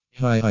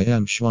Hi, I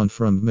am Sean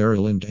from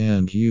Maryland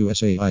and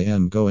USA. I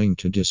am going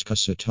to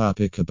discuss a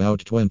topic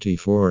about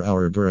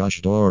 24-hour garage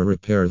door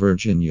repair,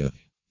 Virginia.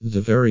 The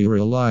very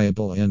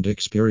reliable and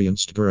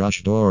experienced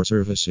garage door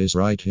service is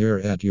right here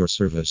at your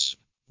service.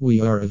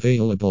 We are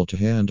available to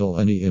handle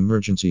any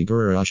emergency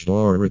garage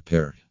door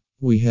repair.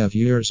 We have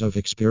years of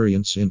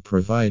experience in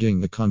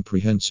providing a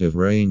comprehensive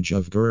range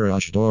of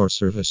garage door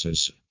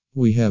services.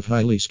 We have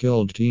highly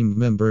skilled team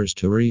members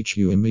to reach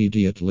you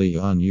immediately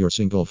on your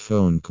single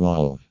phone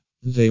call.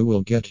 They will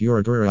get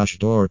your garage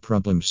door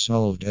problem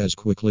solved as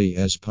quickly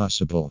as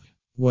possible.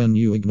 When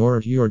you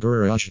ignore your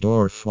garage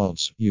door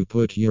faults, you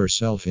put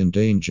yourself in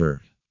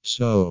danger.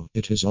 So,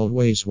 it is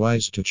always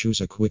wise to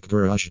choose a quick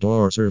garage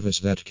door service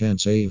that can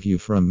save you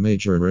from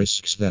major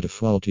risks that a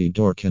faulty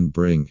door can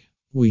bring.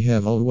 We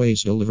have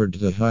always delivered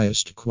the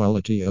highest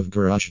quality of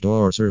garage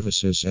door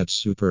services at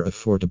super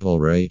affordable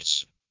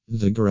rates.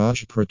 The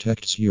garage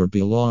protects your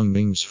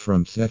belongings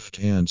from theft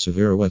and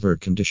severe weather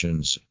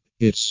conditions.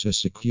 It's a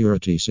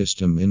security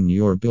system in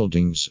your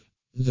buildings.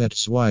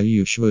 That's why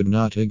you should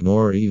not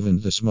ignore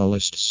even the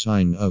smallest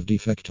sign of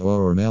defect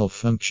or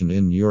malfunction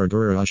in your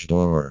garage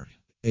door.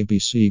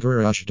 ABC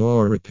Garage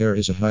Door Repair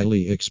is a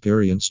highly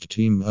experienced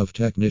team of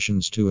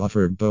technicians to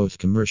offer both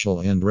commercial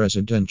and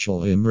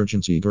residential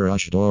emergency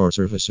garage door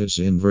services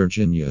in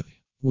Virginia.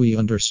 We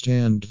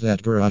understand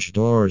that garage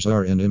doors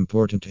are an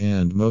important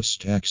and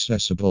most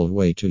accessible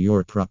way to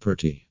your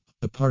property.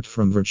 Apart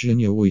from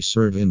Virginia, we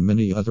serve in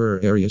many other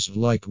areas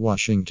like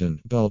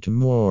Washington,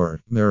 Baltimore,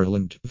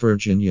 Maryland,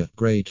 Virginia,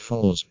 Great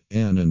Falls,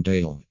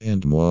 Annandale,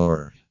 and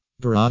more.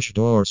 Garage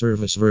Door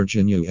Service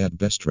Virginia at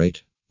best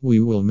rate. We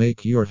will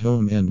make your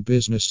home and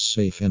business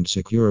safe and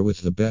secure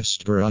with the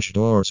best garage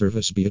door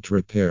service, be it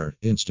repair,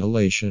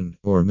 installation,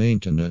 or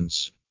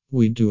maintenance.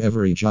 We do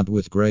every job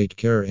with great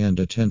care and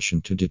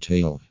attention to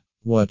detail.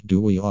 What do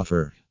we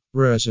offer?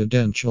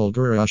 Residential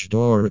garage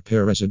door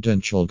repair,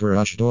 residential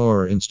garage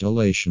door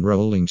installation,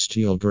 rolling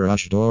steel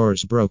garage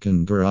doors,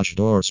 broken garage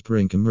door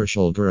spring,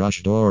 commercial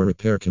garage door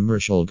repair,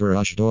 commercial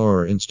garage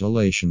door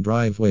installation,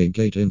 driveway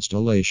gate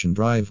installation,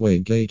 driveway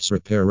gates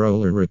repair,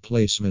 roller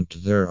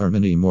replacement. There are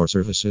many more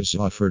services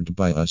offered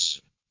by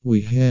us.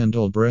 We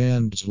handle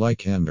brands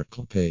like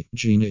Amerklpe,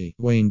 Genie,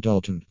 Wayne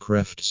Dalton,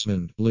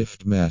 Craftsman,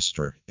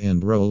 LiftMaster,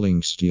 and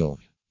Rolling Steel.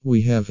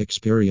 We have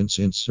experience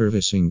in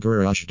servicing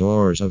garage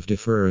doors of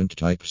different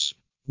types.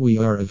 We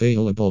are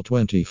available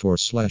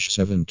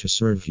 24/7 to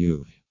serve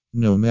you.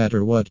 No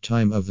matter what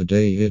time of the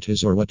day it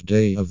is or what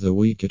day of the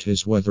week it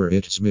is, whether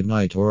it's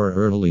midnight or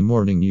early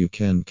morning, you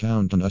can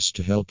count on us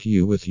to help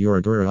you with your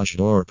garage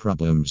door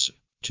problems.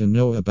 To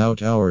know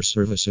about our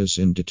services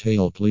in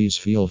detail, please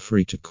feel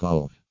free to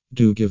call.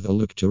 Do give a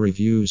look to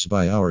reviews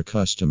by our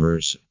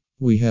customers.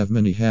 We have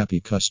many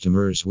happy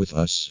customers with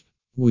us.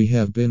 We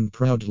have been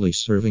proudly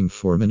serving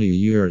for many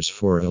years,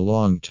 for a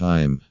long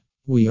time.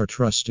 We are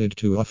trusted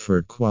to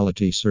offer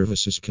quality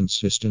services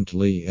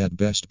consistently at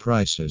best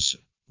prices.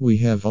 We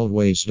have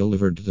always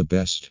delivered the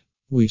best.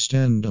 We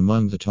stand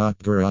among the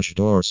top garage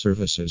door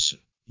services.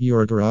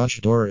 Your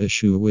garage door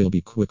issue will be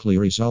quickly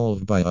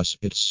resolved by us,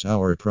 it's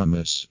our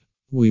promise.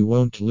 We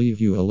won't leave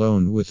you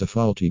alone with a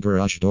faulty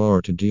garage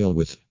door to deal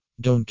with.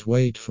 Don't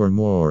wait for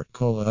more.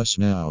 Call us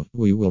now.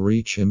 We will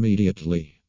reach immediately.